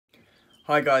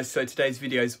Hi guys, so today's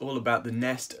video is all about the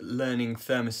Nest Learning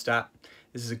Thermostat.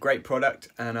 This is a great product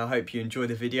and I hope you enjoy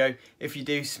the video. If you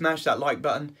do, smash that like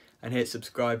button and hit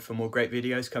subscribe for more great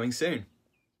videos coming soon.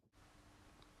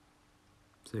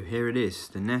 So here it is,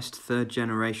 the Nest 3rd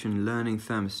generation Learning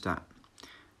Thermostat.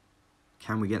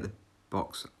 Can we get the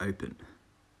box open?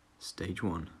 Stage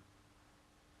 1.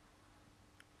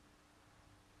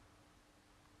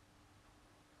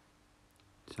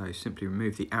 So simply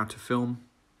remove the outer film.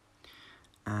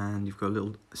 And you've got a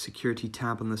little security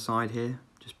tab on the side here,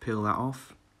 just peel that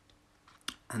off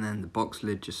and then the box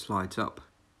lid just slides up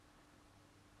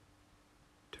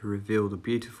to reveal the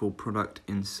beautiful product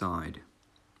inside.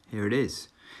 Here it is,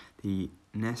 the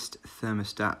Nest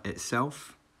thermostat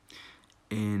itself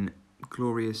in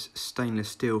glorious stainless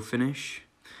steel finish,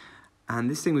 and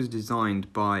this thing was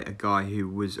designed by a guy who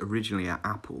was originally at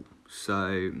Apple,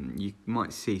 so you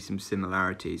might see some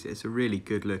similarities. It's a really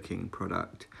good looking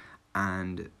product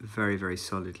and very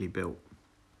solidly built.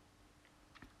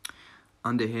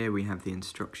 Under here we have the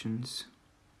instructions,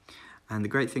 and the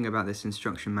great thing about this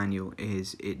instruction manual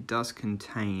is it does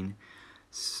contain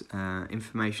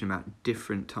information about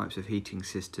different types of heating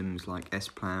systems like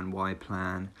S-plan,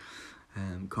 Y-plan,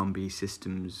 combi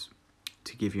systems,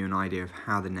 to give you an idea of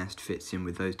how the Nest fits in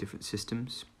with those different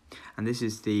systems. And this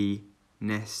is the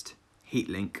Nest Heat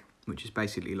Link, which is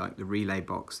basically like the relay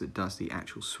box that does the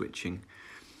actual switching,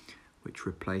 which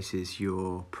replaces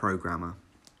your programmer.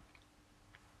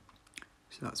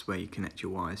 So that's where you connect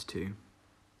your wires to.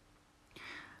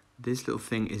 This little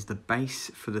thing is the base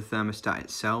for the thermostat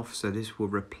itself, so this will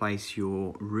replace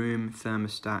your room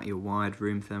thermostat, your wired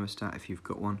room thermostat if you've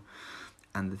got one,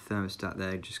 and the thermostat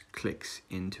there just clicks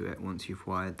into it once you've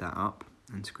wired that up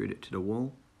and screwed it to the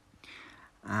wall.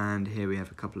 And here we have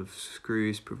a couple of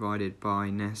screws provided by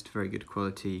Nest, very good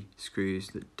quality screws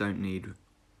that don't need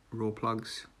raw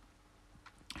plugs,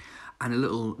 and a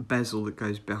little bezel that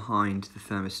goes behind the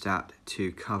thermostat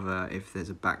to cover if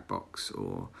there's a back box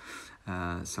or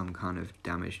some kind of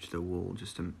damage to the wall,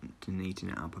 just to neaten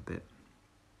it up a bit.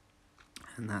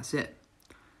 And that's it.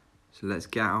 So let's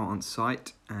get out on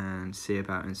site and see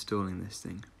about installing this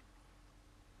thing.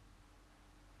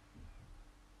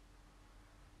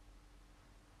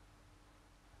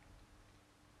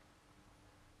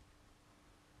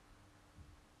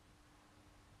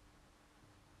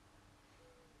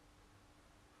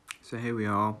 So here we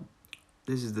are,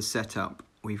 this is the setup.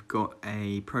 We've got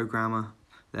a programmer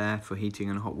there for heating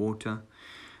and hot water.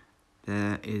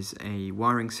 There is a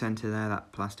wiring centre there,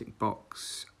 that plastic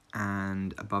box,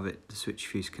 and above it the switch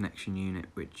fuse connection unit,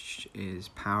 which is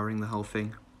powering the whole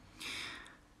thing.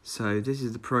 So this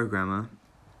is the programmer,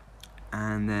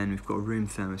 and then we've got a room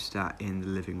thermostat in the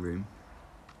living room,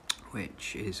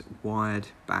 which is wired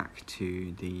back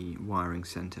to the wiring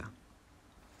centre.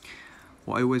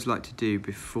 What I always like to do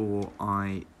before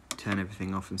I turn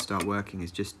everything off and start working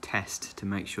is just test to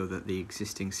make sure that the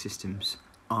existing systems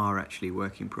are actually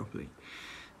working properly,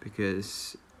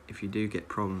 because if you do get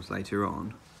problems later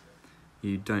on,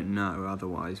 you don't know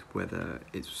otherwise whether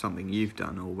it's something you've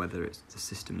done or whether it's the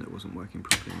system that wasn't working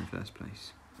properly in the first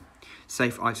place.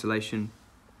 Safe isolation,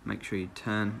 make sure you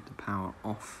turn the power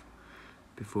off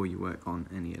before you work on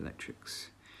any electrics,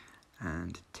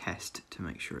 and test to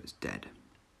make sure it's dead.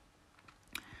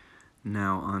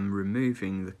 Now I'm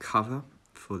removing the cover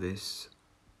for this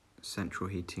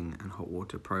central heating and hot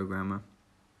water programmer.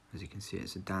 As you can see,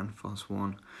 it's a Danfoss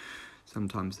one.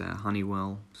 Sometimes they're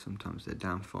Honeywell, sometimes they're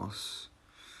Danfoss,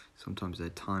 sometimes they're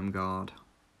Time Guard.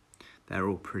 They're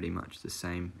all pretty much the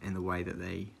same in the way that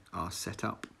they are set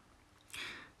up.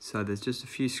 So there's just a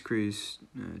few screws,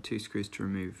 2 screws to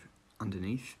remove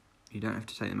underneath. You don't have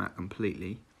to take them out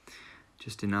completely,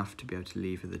 just enough to be able to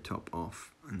lever the top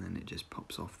off, and then it just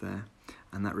pops off there,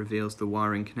 and that reveals the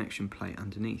wiring connection plate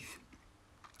underneath.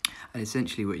 And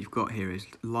essentially what you've got here is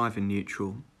live and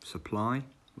neutral supply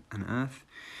and earth,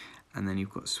 and then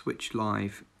you've got switch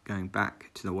live going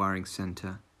back to the wiring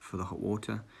center for the hot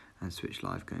water, and switch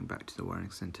live going back to the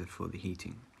wiring center for the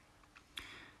heating.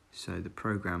 So the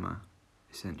programmer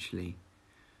essentially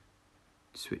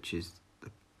switches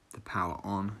the power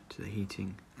on to the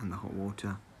heating and the hot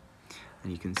water,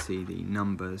 and you can see the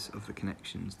numbers of the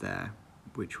connections there,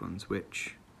 which one's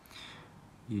which.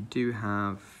 You do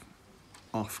have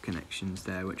off connections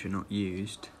there which are not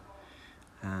used,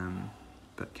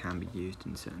 but can be used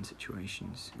in certain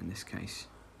situations. In this case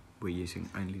we're using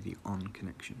only the on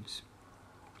connections.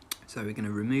 So we're going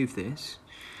to remove this,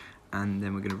 and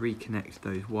then we're going to reconnect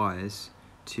those wires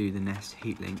to the Nest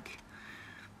Heat Link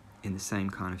in the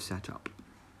same kind of setup.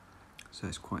 So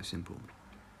it's quite simple.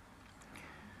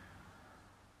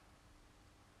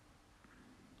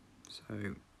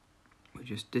 So we'll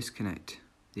just disconnect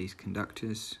these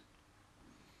conductors,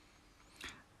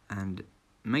 and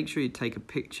make sure you take a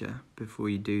picture before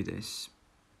you do this,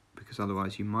 because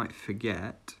otherwise you might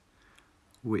forget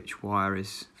which wire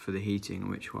is for the heating and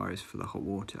which wire is for the hot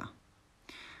water,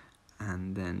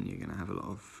 and then you're going to have a lot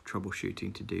of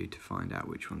troubleshooting to do to find out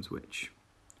which one's which.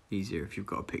 Easier if you've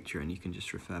got a picture and you can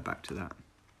just refer back to that.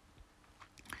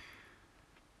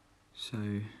 So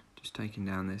just taking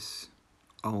down this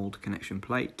old connection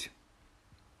plate,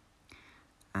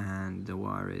 and the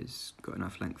wire is got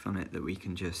enough length on it that we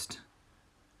can just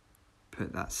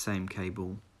put that same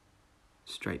cable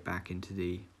straight back into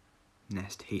the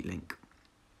Nest heat link.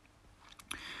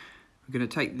 We're going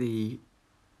to take the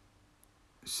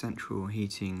central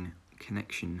heating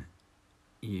connection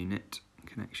unit,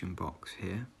 connection box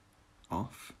here,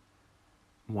 off.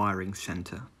 Wiring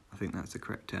center, I think that's the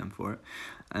correct term for it.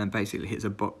 And basically it's a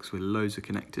box with loads of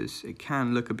connectors. It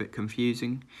can look a bit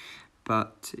confusing,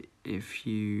 but if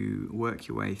you work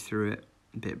your way through it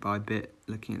bit by bit,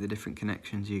 looking at the different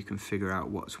connections, you can figure out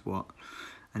what's what.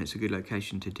 And it's a good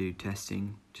location to do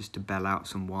testing, just to bell out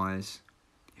some wires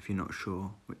if you're not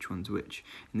sure which one's which.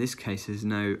 In this case, there's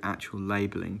no actual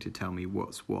labelling to tell me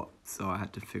what's what, so I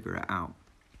had to figure it out.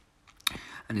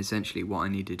 And essentially what I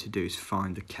needed to do is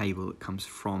find the cable that comes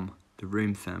from the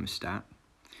room thermostat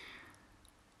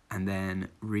and then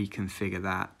reconfigure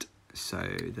that so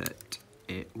that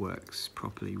it works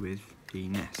properly with the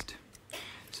Nest.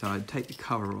 So I'd take the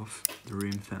cover off the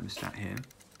room thermostat here,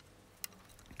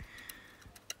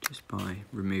 just by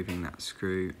removing that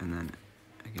screw and then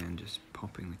again just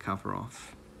popping the cover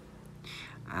off.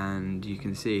 And you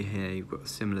can see here you've got a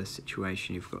similar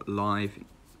situation. You've got live,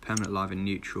 permanent live and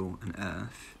neutral and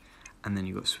earth, and then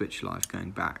you've got switch live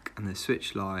going back, and the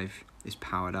switch live is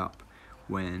powered up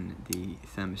when the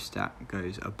thermostat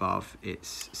goes above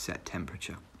its set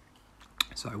temperature.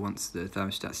 So once the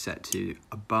thermostat's set to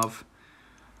above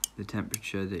the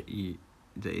temperature that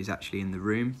is actually in the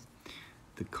room,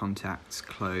 the contacts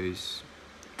close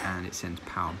and it sends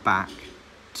power back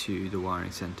to the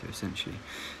wiring center essentially.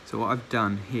 So what I've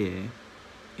done here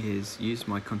is use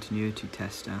my continuity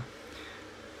tester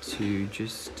to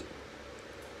just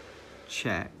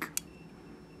check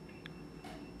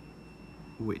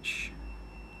which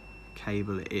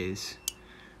cable it is,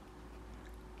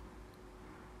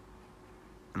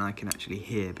 and I can actually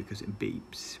hear, because it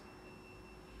beeps,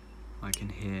 I can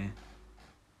hear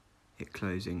it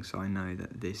closing, so I know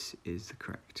that this is the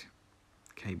correct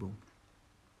cable.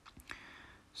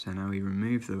 So now we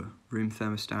remove the room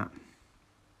thermostat.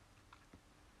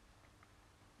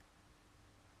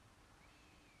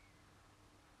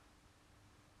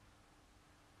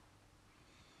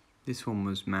 This one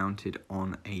was mounted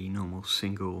on a normal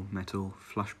single metal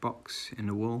flush box in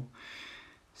the wall,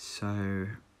 so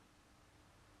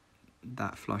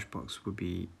that flush box would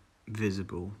be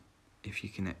visible if you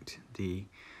connect the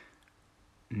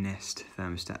Nest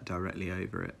thermostat directly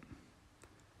over it.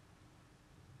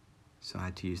 So I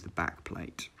had to use the back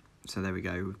plate. So there we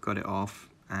go, we've got it off,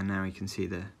 and now you can see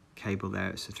the cable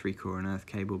there. It's a 3-core and earth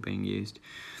cable being used.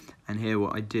 And here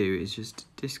what I do is just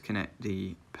disconnect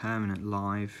the permanent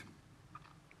live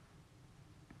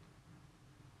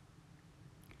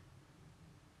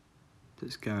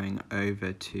that's going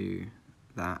over to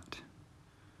that,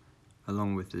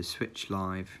 along with the switch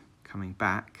live coming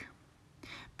back,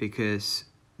 because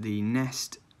the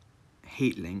Nest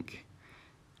heat link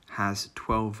has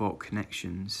 12 volt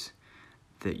connections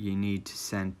that you need to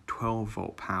send 12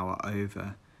 volt power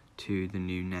over to the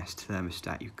new Nest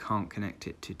thermostat. You can't connect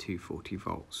it to 240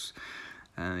 volts.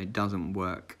 It doesn't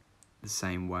work the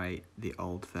same way the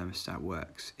old thermostat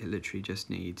works. It literally just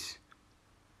needs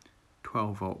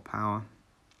 12 volt power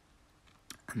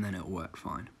and then it'll work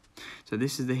fine. So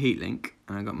this is the heat link,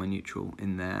 and I got my neutral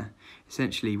in there.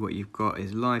 Essentially what you've got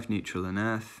is live, neutral and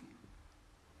earth.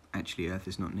 Actually earth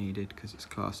is not needed because it's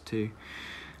class 2.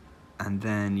 And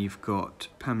then you've got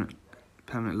permanent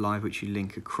live, which you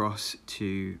link across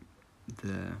to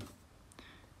the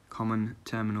common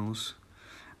terminals,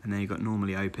 and then you've got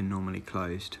normally open, normally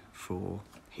closed for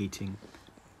heating,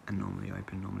 and normally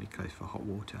open, normally closed for hot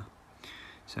water.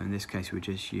 So in this case we're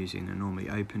just using the normally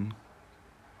open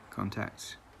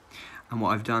contacts. And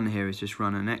what I've done here is just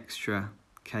run an extra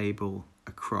cable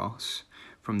across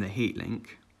from the heat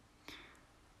link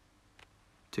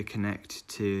to connect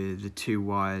to the 2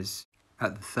 wires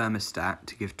at the thermostat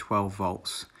to give 12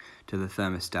 volts to the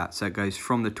thermostat. So it goes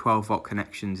from the 12 volt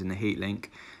connections in the heat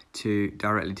link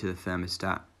directly to the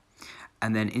thermostat.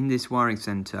 And then in this wiring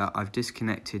center, I've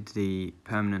disconnected the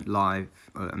permanent live,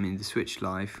 the switch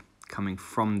live coming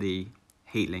from the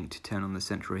heat link to turn on the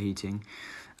central heating.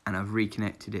 and I've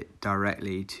reconnected it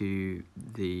directly to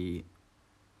the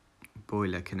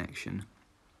boiler connection.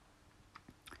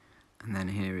 And then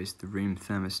here is the room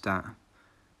thermostat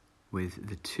with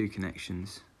the 2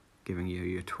 connections, giving you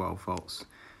your 12 volts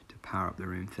to power up the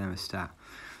room thermostat.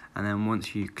 And then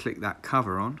once you click that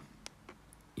cover on,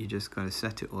 you just got to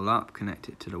set it all up, connect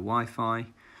it to the Wi-Fi,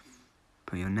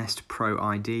 put your Nest Pro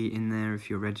ID in there if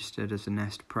you're registered as a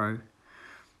Nest Pro,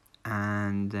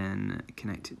 and then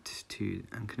connect it to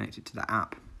the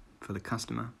app for the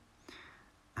customer,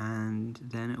 and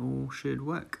then it all should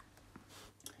work.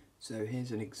 So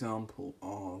here's an example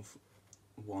of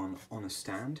one on a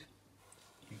stand.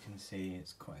 You can see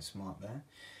it's quite smart there.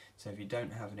 So if you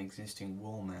don't have an existing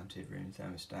wall-mounted room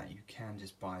thermostat, you can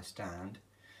just buy a stand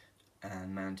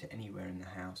and mount it anywhere in the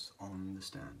house on the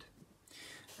stand.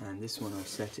 And this one I've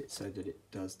set it so that it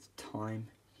does the time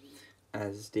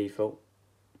as default,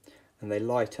 and they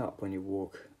light up when you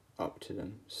walk up to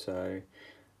them. So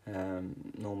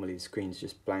normally the screen's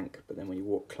just blank, but then when you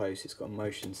walk close it's got a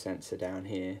motion sensor down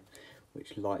here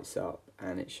which lights up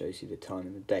and it shows you the time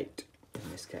and the date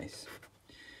in this case.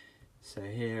 So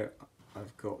here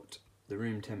I've got the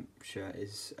room temperature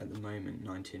is at the moment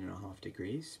 19.5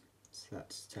 degrees, so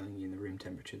that's telling you the room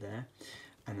temperature there,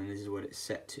 and then this is what it's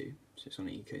set to, so it's on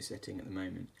an eco setting at the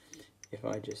moment. If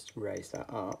I just raise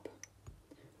that up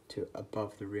to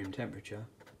above the room temperature,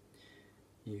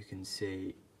 you can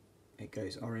see it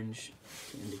goes orange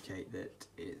to indicate that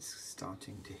it's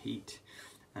starting to heat,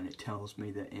 and it tells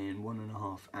me that in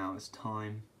 1.5 hours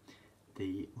time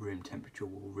the room temperature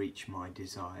will reach my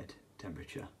desired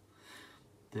temperature.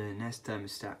 The Nest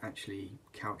thermostat actually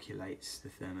calculates the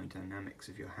thermodynamics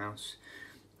of your house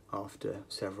after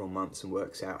several months and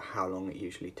works out how long it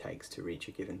usually takes to reach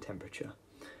a given temperature,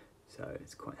 so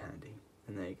it's quite handy.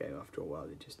 And there you go, after a while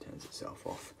it just turns itself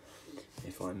off.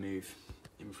 If I move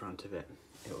in front of it,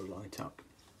 it will light up.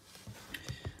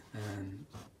 And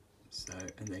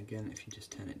then again, if you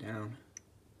just turn it down,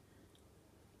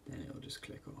 then it will just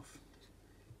click off.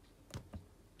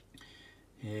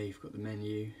 Here you've got the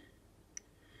menu,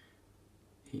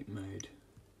 heat mode,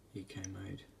 eco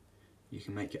mode. You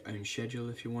can make your own schedule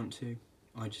if you want to.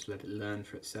 I just let it learn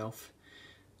for itself.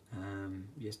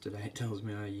 Yesterday it tells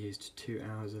me I used 2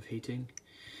 hours of heating,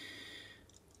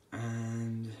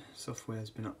 and software has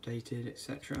been updated,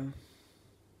 etc.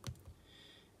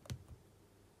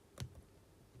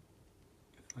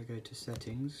 If I go to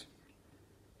settings,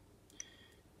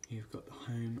 you've got the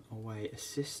home away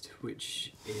assist,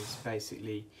 which is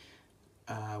basically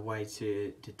a way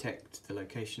to detect the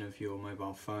location of your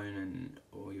mobile phone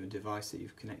or your device that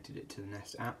you've connected it to the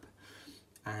Nest app,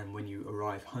 and when you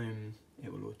arrive home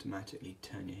it will automatically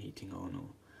turn your heating on or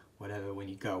whatever. When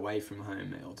you go away from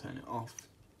home it will turn it off.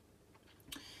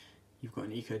 You've got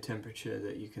an eco temperature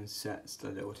that you can set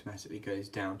so that it automatically goes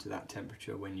down to that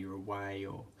temperature when you're away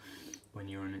or when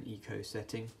you're in an eco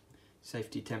setting.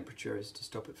 Safety temperature is to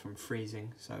stop it from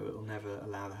freezing, so it will never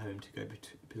allow the home to go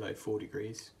below 4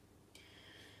 degrees.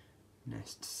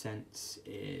 Nest Sense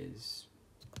is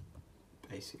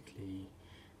basically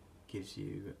gives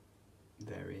you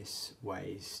various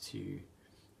ways to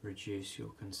reduce your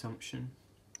consumption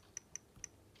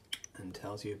and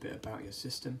tells you a bit about your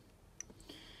system.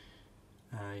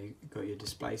 You've got your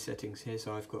display settings here,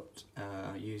 so I've got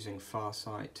using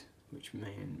Farsight, which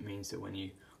means that when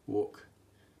you walk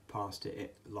past it,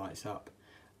 it lights up,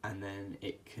 and then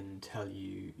it can tell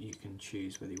you, you can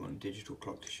choose whether you want a digital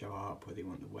clock to show up, whether you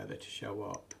want the weather to show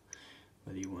up,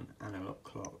 whether you want analog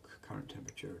clock, current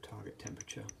temperature or target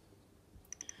temperature.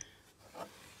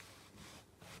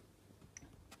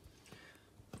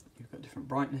 You've got different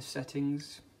brightness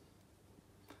settings.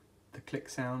 The click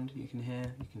sound you can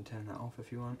hear, you can turn that off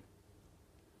if you want.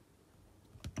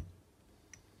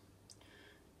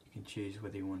 You can choose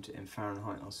whether you want it in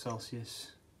Fahrenheit or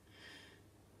Celsius.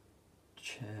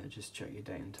 Just check your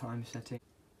date and time setting.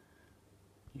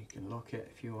 You can lock it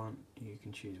if you want. You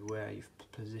can choose where you've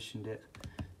positioned it.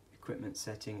 Equipment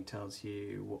setting tells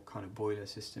you what kind of boiler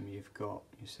system you've got.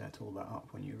 You set all that up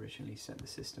when you originally set the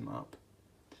system up.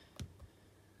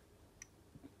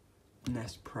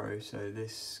 Nest Pro, so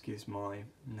this gives my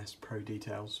Nest Pro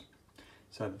details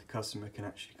so that the customer can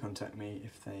actually contact me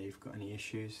if they've got any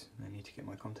issues and they need to get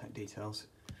my contact details.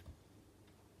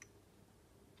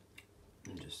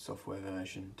 And just software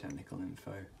version, technical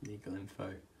info, legal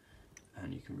info,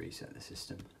 and you can reset the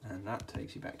system, and that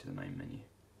takes you back to the main menu.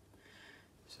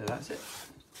 So that's it.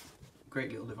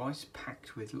 Great little device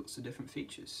packed with lots of different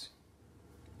features.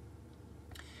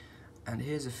 And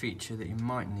here's a feature that you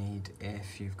might need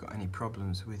if you've got any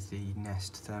problems with the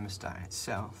Nest thermostat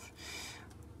itself.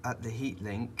 at the heat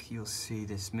link, you'll see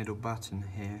this middle button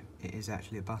here. It is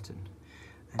actually a button,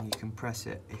 and you can press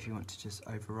it if you want to just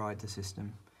override the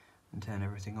system and turn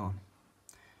everything on.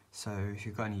 So if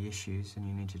you've got any issues and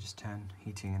you need to just turn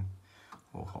heating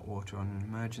or hot water on an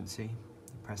emergency,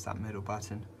 you press that middle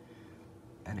button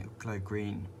and it will glow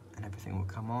green and everything will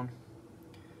come on.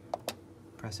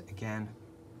 Press it again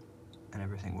and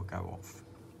everything will go off.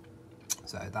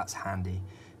 So that's handy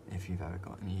if you've ever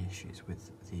got any issues with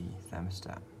the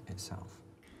thermostat itself.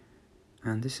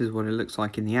 And this is what it looks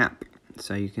like in the app.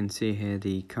 So you can see here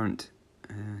the current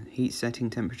heat setting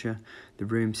temperature, the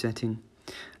room setting,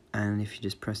 and if you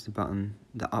just press the button,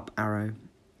 the up arrow,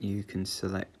 you can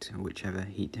select whichever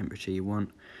heat temperature you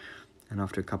want, and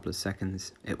after a couple of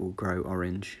seconds it will grow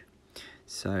orange.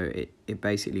 So it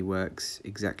basically works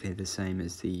exactly the same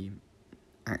as the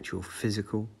actual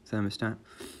physical thermostat,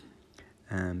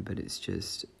 but it's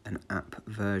just an app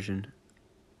version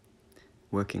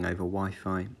working over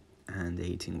Wi-Fi, and the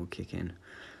heating will kick in.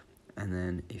 And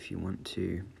then if you want to,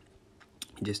 you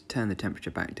just turn the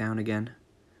temperature back down again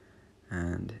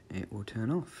and it will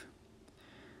turn off.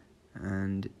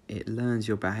 And it learns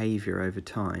your behaviour over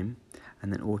time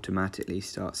and then automatically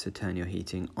starts to turn your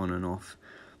heating on and off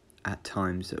at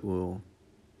times that will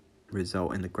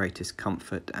result in the greatest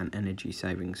comfort and energy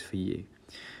savings for you.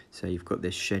 So you've got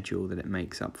this schedule that it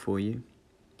makes up for you,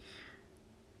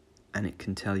 and it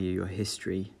can tell you your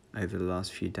history over the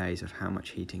last few days of how much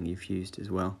heating you've used as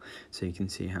well, so you can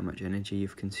see how much energy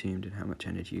you've consumed and how much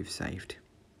energy you've saved.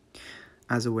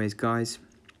 As always guys,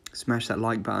 smash that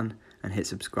like button and hit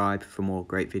subscribe for more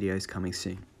great videos coming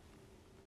soon.